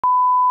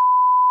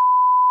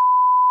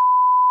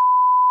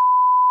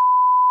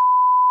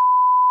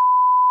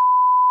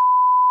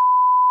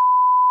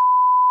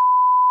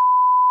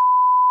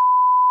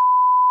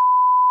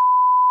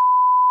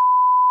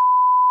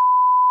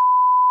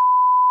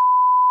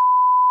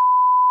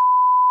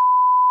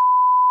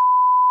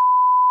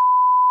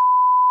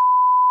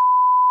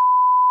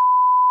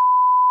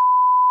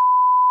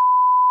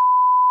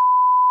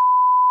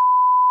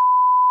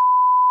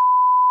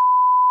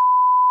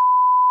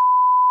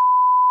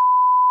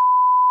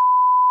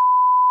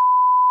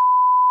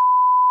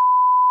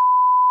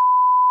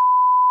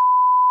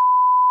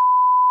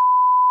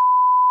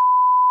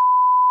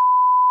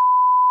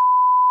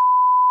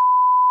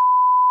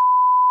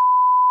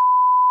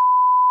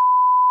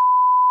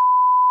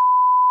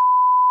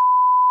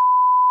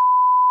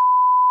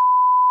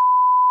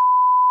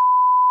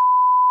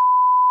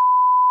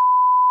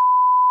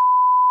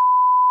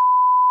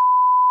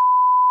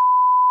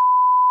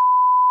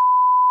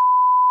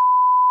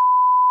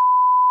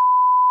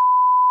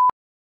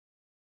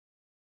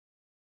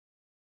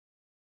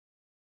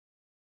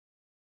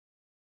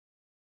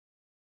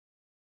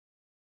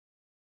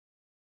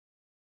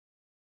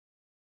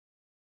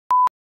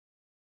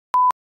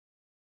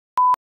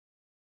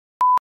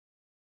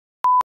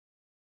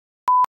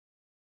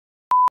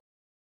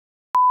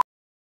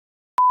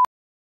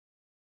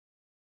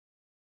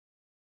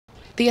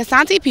The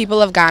Asante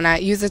people of Ghana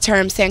use the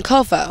term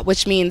Sankofa,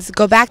 which means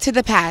go back to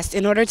the past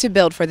in order to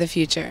build for the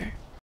future.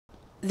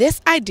 This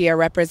idea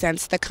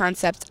represents the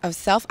concept of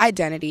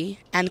self-identity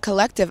and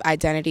collective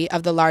identity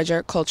of the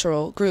larger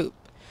cultural group.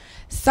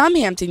 Some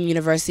Hampton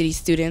University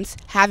students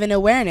have an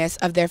awareness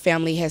of their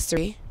family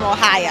history.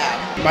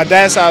 Ohio. My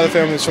dad's side of the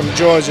family is from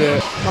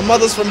Georgia. My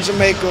mother's from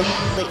Jamaica.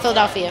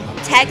 Philadelphia.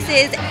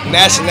 Texas.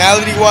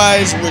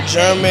 Nationality-wise, we're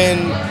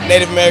German,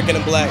 Native American,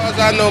 and Black. As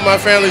I know, my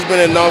family's been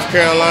in North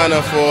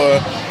Carolina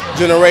for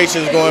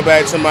generations, going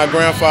back to my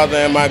grandfather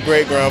and my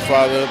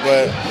great-grandfather,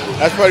 but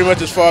that's pretty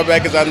much as far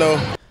back as I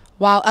know.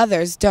 While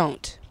others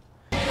don't.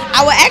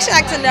 I would actually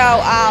like to know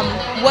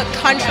what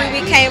country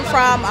we came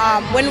from,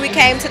 when we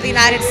came to the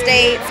United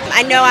States.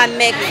 I know I'm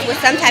mixed with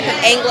some type of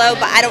Anglo,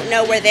 but I don't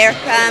know where they're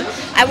from.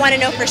 I want to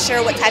know for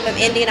sure what type of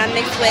Indian I'm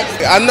mixed with.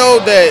 I know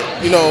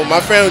that,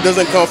 my family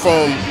doesn't come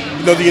from,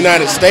 the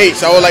United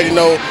States. I would like to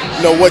know,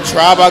 what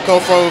tribe I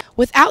come from.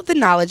 Without the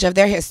knowledge of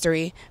their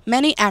history,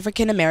 many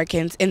African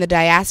Americans in the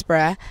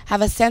diaspora have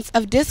a sense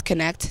of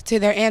disconnect to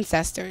their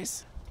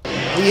ancestors.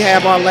 We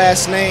have our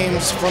last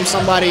names from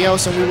somebody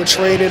else and we were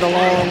traded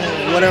along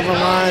whatever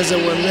lines that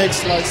were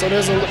mixed. So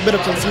there's a bit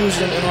of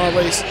confusion in our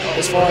race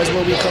as far as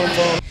where we come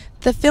from.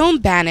 The film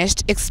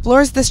Banished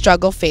explores the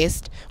struggle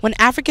faced when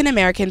African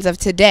Americans of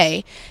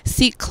today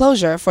seek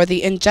closure for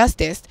the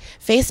injustice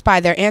faced by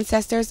their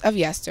ancestors of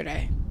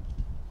yesterday.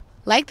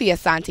 Like the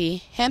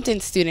Asante, Hampton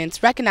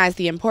students recognize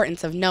the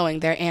importance of knowing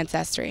their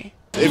ancestry.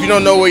 If you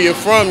don't know where you're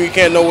from, you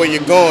can't know where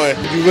you're going.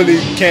 You really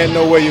can't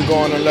know where you're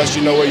going unless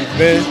you know where you've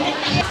been.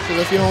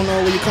 Because if you don't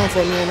know where you come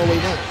from, you don't know where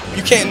you're going.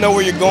 You can't know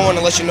where you're going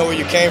unless you know where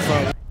you came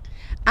from.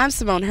 I'm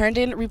Simone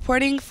Herndon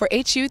reporting for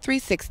HU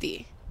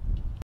 360.